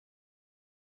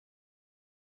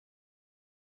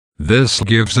This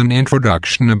gives an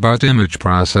introduction about image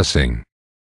processing.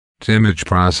 Image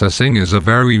processing is a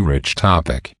very rich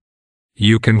topic.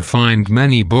 You can find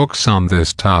many books on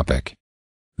this topic.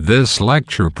 This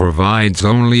lecture provides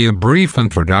only a brief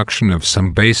introduction of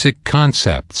some basic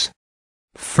concepts.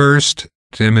 First,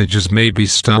 images may be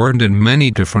stored in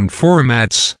many different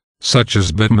formats, such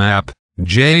as Bitmap,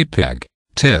 JPEG,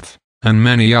 TIFF, and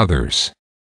many others.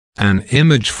 An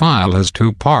image file has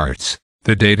two parts,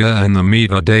 the data and the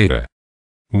metadata.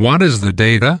 What is the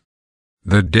data?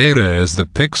 The data is the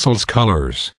pixel's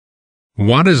colors.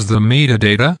 What is the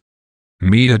metadata?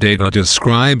 Metadata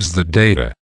describes the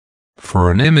data. For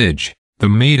an image, the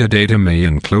metadata may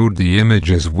include the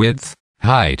image's width,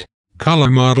 height,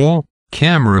 color model,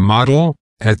 camera model,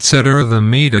 etc. The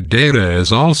metadata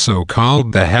is also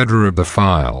called the header of the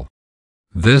file.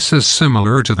 This is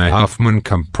similar to the Huffman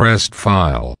compressed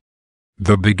file.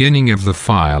 The beginning of the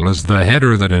file is the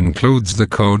header that includes the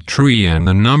code tree and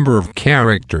the number of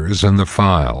characters in the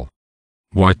file.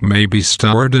 What may be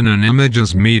stored in an image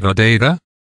as metadata?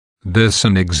 This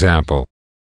an example.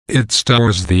 It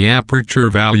stores the aperture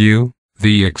value,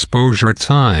 the exposure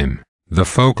time, the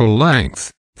focal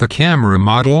length, the camera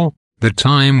model, the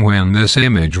time when this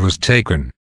image was taken.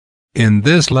 In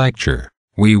this lecture,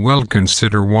 we will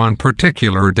consider one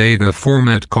particular data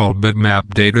format called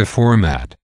Bitmap data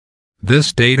format.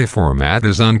 This data format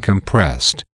is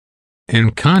uncompressed. In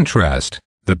contrast,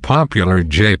 the popular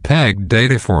JPEG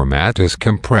data format is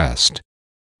compressed.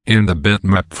 In the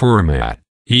Bitmap format,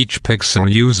 each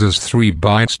pixel uses 3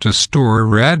 bytes to store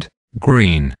red,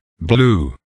 green,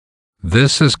 blue.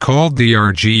 This is called the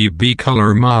RGB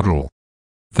color model.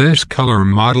 This color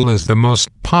model is the most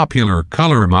popular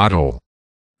color model.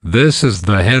 This is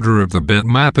the header of the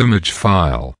Bitmap image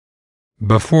file.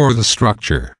 Before the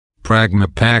structure, Pragma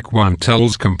Pack 1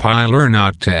 tells compiler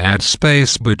not to add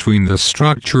space between the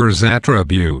structure's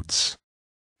attributes.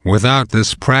 Without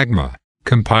this Pragma,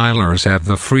 compilers have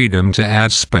the freedom to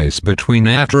add space between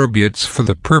attributes for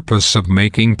the purpose of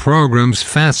making programs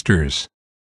faster.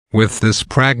 With this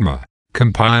Pragma,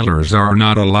 compilers are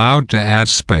not allowed to add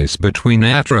space between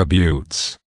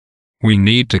attributes. We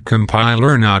need to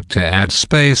compiler not to add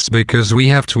space because we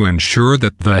have to ensure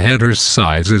that the header's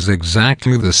size is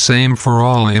exactly the same for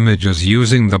all images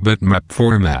using the Bitmap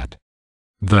format.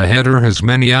 The header has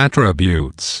many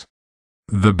attributes.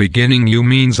 The beginning U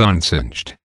means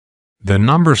unchanged. The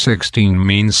number 16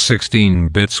 means 16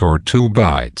 bits or 2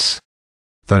 bytes.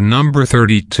 The number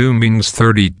 32 means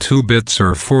 32 bits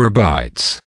or 4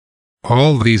 bytes.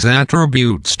 All these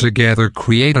attributes together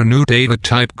create a new data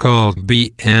type called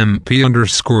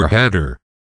BMP_header.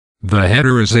 The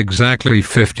header is exactly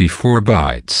 54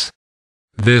 bytes.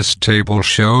 This table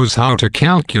shows how to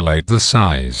calculate the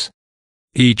size.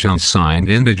 Each unsigned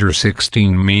integer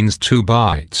 16 means 2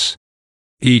 bytes.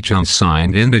 Each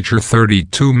unsigned integer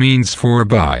 32 means 4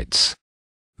 bytes.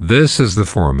 This is the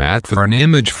format for an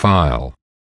image file.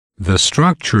 The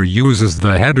structure uses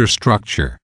the header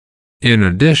structure. In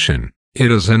addition,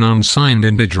 it is an unsigned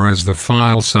integer as the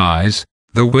file size,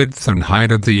 the width and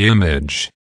height of the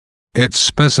image. It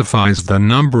specifies the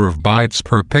number of bytes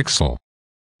per pixel.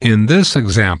 In this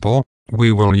example,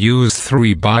 we will use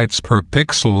 3 bytes per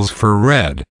pixels for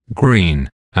red, green,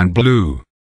 and blue.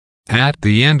 At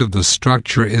the end of the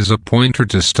structure is a pointer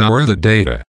to store the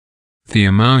data. The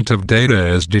amount of data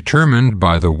is determined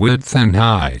by the width and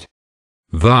height.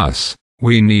 Thus,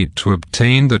 we need to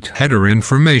obtain the header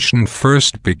information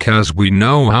first because we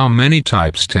know how many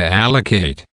types to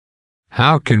allocate.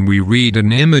 How can we read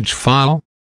an image file?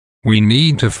 We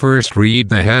need to first read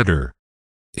the header.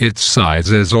 Its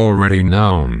size is already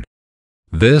known.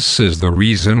 This is the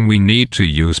reason we need to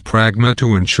use Pragma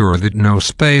to ensure that no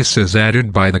space is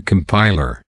added by the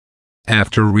compiler.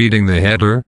 After reading the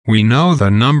header, we know the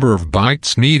number of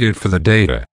bytes needed for the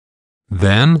data.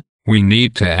 Then, we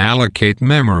need to allocate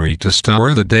memory to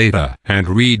store the data and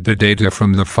read the data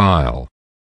from the file.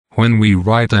 When we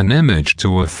write an image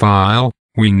to a file,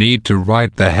 we need to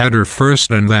write the header first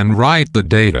and then write the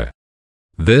data.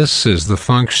 This is the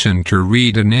function to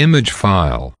read an image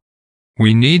file.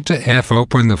 We need to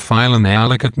open the file and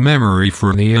allocate memory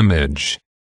for the image.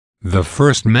 The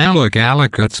first malloc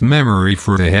allocates memory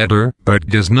for the header but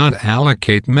does not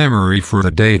allocate memory for the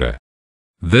data.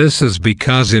 This is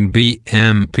because in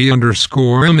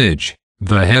BMP_image,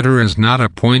 the header is not a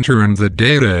pointer and the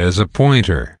data is a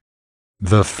pointer.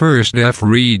 The first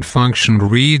fread function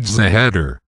reads the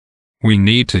header. We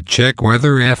need to check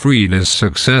whether fread is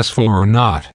successful or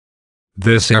not.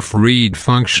 This fread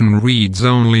function reads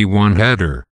only one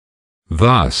header.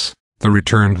 Thus, the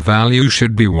returned value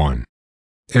should be 1.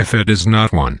 If it is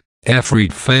not 1,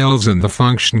 fread fails and the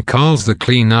function calls the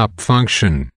cleanup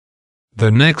function.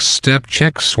 The next step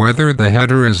checks whether the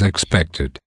header is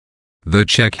expected. The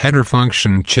checkHeader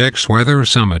function checks whether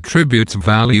some attributes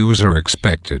values are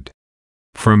expected.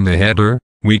 From the header,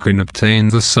 we can obtain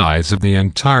the size of the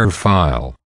entire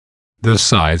file. The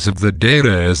size of the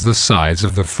data is the size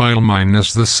of the file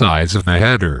minus the size of the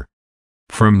header.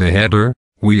 From the header,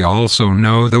 we also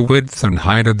know the width and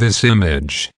height of this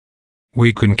image.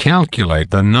 We can calculate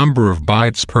the number of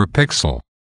bytes per pixel.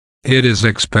 It is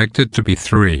expected to be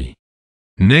 3.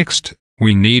 Next,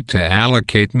 we need to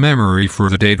allocate memory for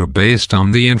the data based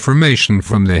on the information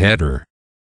from the header.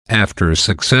 After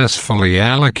successfully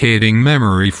allocating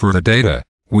memory for the data,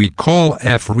 we call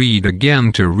fread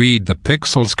again to read the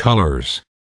pixel's colors.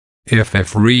 If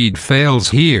fread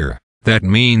fails here, that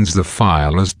means the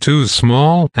file is too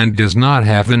small and does not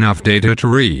have enough data to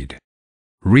read.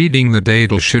 Reading the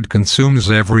data should consume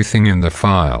everything in the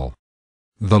file.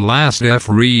 The last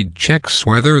fread checks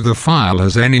whether the file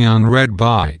has any unread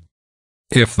byte.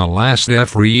 If the last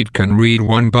fread can read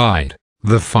 1 byte,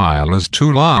 the file is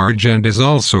too large and is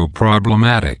also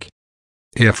problematic.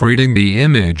 If reading the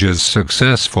image is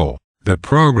successful, the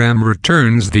program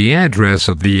returns the address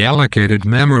of the allocated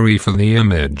memory for the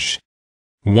image.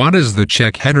 What is the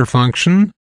checkHeader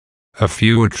function? A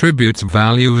few attributes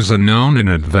values are known in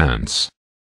advance.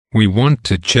 We want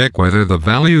to check whether the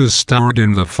values stored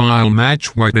in the file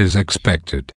match what is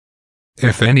expected.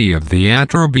 If any of the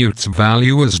attributes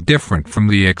value is different from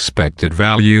the expected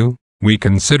value, we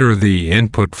consider the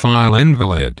input file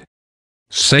invalid.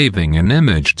 Saving an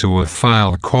image to a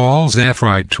file calls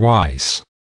fwrite twice.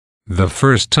 The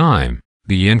first time,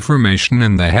 the information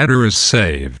in the header is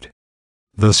saved.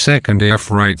 The second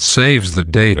fwrite saves the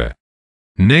data.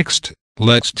 Next,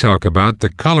 let's talk about the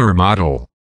color model.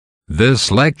 This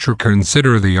lecture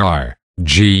consider the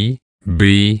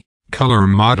RGB color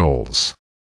models.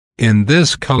 In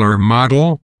this color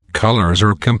model, colors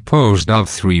are composed of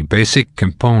 3 basic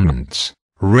components: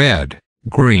 red,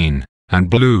 green, and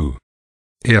blue.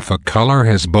 If a color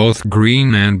has both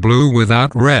green and blue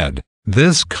without red,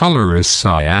 this color is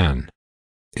cyan.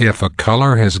 If a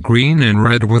color has green and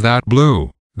red without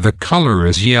blue, the color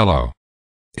is yellow.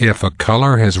 If a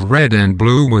color has red and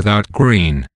blue without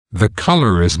green, the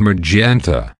color is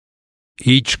magenta.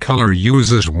 Each color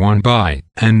uses 1 byte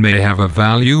and may have a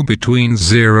value between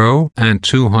 0 and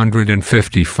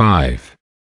 255.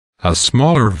 A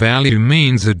smaller value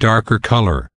means a darker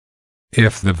color.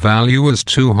 If the value is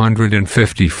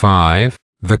 255,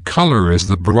 the color is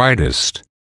the brightest.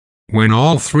 When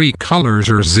all 3 colors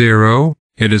are 0,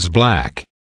 it is black.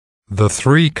 The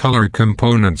 3 color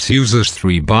components uses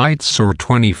 3 bytes or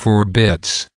 24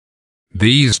 bits.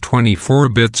 These 24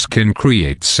 bits can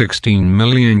create 16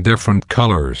 million different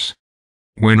colors.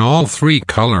 When all 3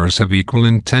 colors have equal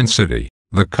intensity,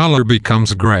 the color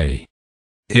becomes gray.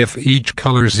 If each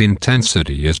color's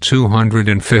intensity is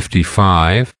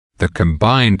 255, the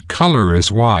combined color is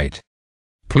white.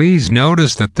 Please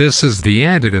notice that this is the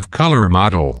additive color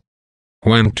model.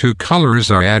 When 2 colors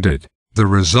are added, the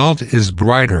result is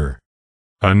brighter.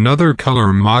 Another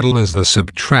color model is the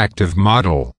subtractive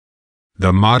model.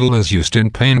 The model is used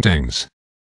in paintings.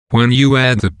 When you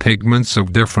add the pigments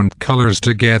of different colors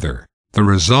together, the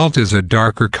result is a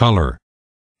darker color.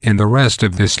 In the rest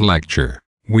of this lecture,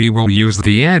 we will use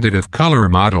the additive color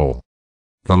model.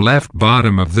 The left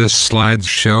bottom of this slide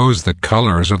shows the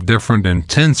colors of different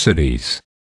intensities.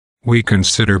 We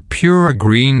consider pure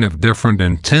green of different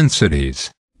intensities,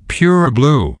 pure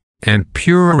blue, and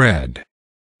pure red.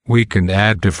 We can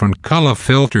add different color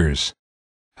filters.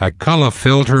 A color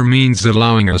filter means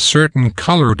allowing a certain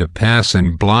color to pass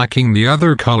and blocking the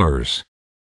other colors.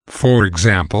 For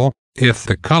example, if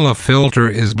the color filter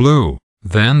is blue,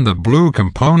 then the blue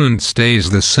component stays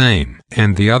the same,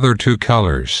 and the other 2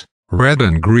 colors, red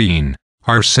and green,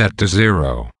 are set to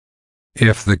 0.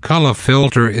 If the color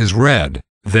filter is red,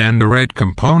 then the red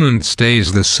component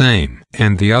stays the same,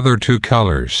 and the other 2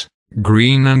 colors,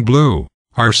 green and blue,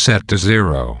 are set to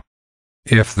 0.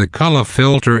 If the color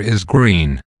filter is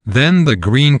green, then the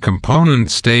green component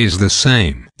stays the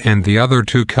same, and the other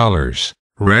 2 colors,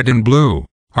 red and blue,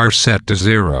 are set to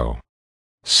 0.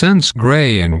 Since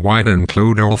gray and white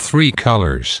include all 3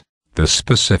 colors, the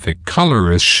specific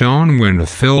color is shown when a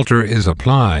filter is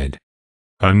applied.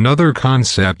 Another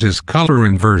concept is color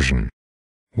inversion.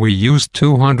 We use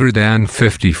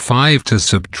 255 to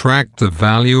subtract the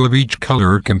value of each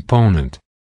color component.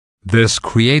 This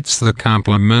creates the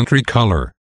complementary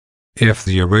color. If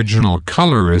the original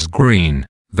color is green,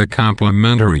 the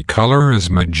complementary color is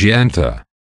magenta.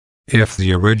 If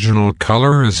the original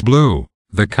color is blue,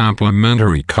 the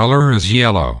complementary color is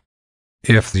yellow.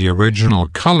 If the original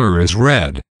color is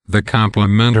red, the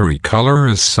complementary color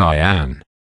is cyan.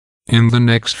 In the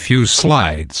next few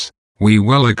slides, we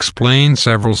will explain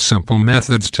several simple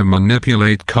methods to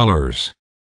manipulate colors.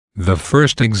 The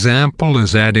first example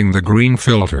is adding the green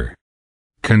filter.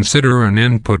 Consider an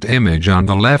input image on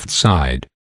the left side.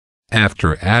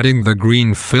 After adding the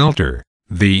green filter,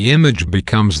 the image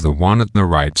becomes the one at the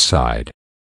right side.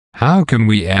 How can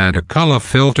we add a color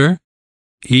filter?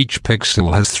 Each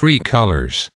pixel has 3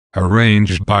 colors,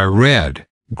 arranged by red,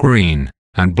 green,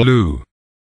 and blue.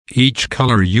 Each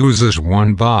color uses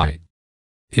 1 byte.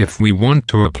 If we want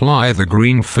to apply the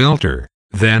green filter,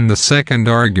 then the second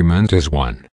argument is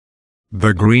 1.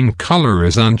 The green color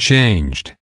is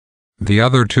unchanged. The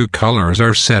other 2 colors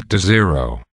are set to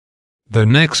 0. The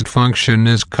next function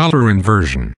is color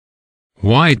inversion.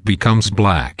 White becomes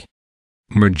black.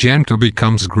 Magenta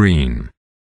becomes green.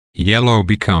 Yellow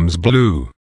becomes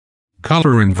blue.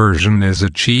 Color inversion is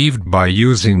achieved by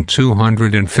using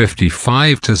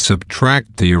 255 to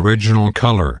subtract the original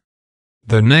color.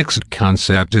 The next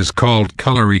concept is called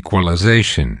color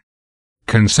equalization.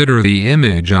 Consider the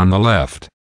image on the left.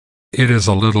 It is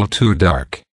a little too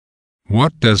dark.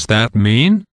 What does that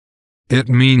mean? It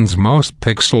means most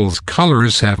pixels'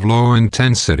 colors have low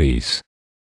intensities.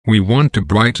 We want to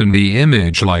brighten the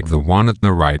image like the one at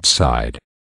the right side.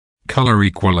 Color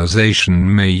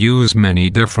equalization may use many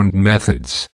different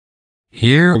methods.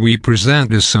 Here we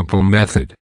present a simple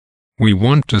method. We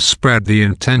want to spread the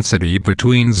intensity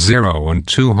between 0 and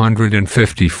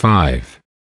 255.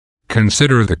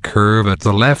 Consider the curve at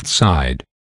the left side.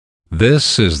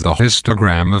 This is the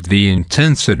histogram of the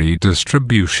intensity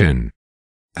distribution.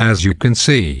 As you can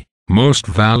see, most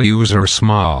values are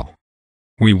small.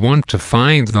 We want to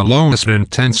find the lowest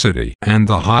intensity and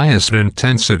the highest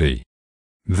intensity.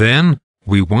 Then,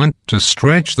 we want to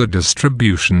stretch the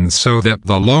distribution so that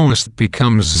the lowest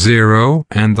becomes 0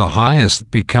 and the highest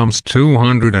becomes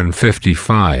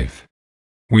 255.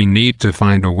 We need to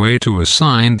find a way to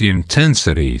assign the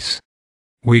intensities.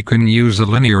 We can use a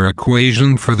linear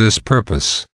equation for this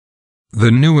purpose.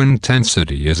 The new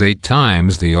intensity is A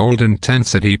times the old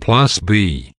intensity plus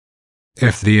B.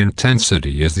 If the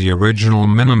intensity is the original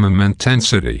minimum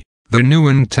intensity, the new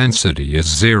intensity is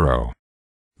 0.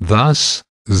 Thus,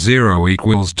 0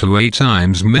 equals to A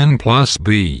times min plus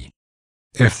B.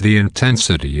 If the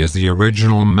intensity is the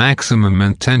original maximum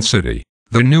intensity,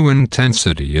 the new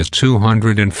intensity is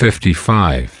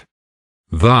 255.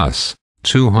 Thus,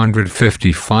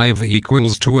 255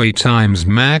 equals to A times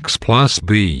max plus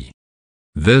B.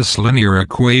 This linear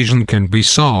equation can be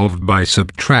solved by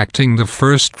subtracting the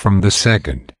first from the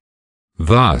second.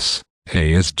 Thus,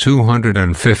 A is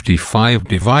 255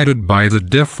 divided by the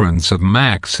difference of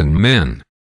max and min.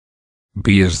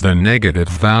 B is the negative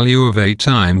value of A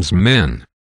times min.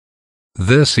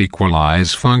 This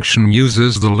equalize function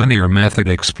uses the linear method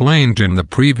explained in the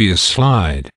previous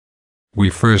slide. We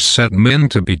first set min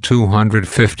to be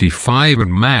 255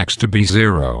 and max to be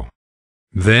 0.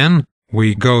 Then,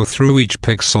 we go through each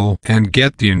pixel and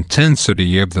get the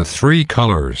intensity of the 3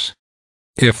 colors.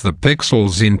 If the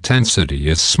pixel's intensity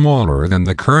is smaller than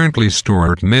the currently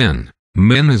stored min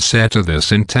is set to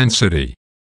this intensity.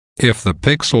 If the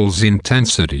pixel's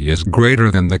intensity is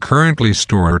greater than the currently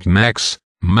stored max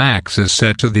is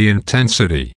set to the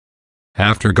intensity.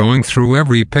 After going through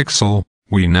every pixel,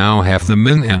 we now have the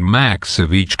min and max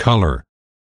of each color.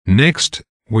 Next,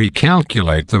 we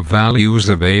calculate the values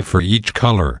of A for each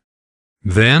color.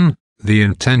 Then, the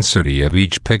intensity of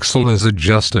each pixel is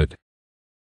adjusted.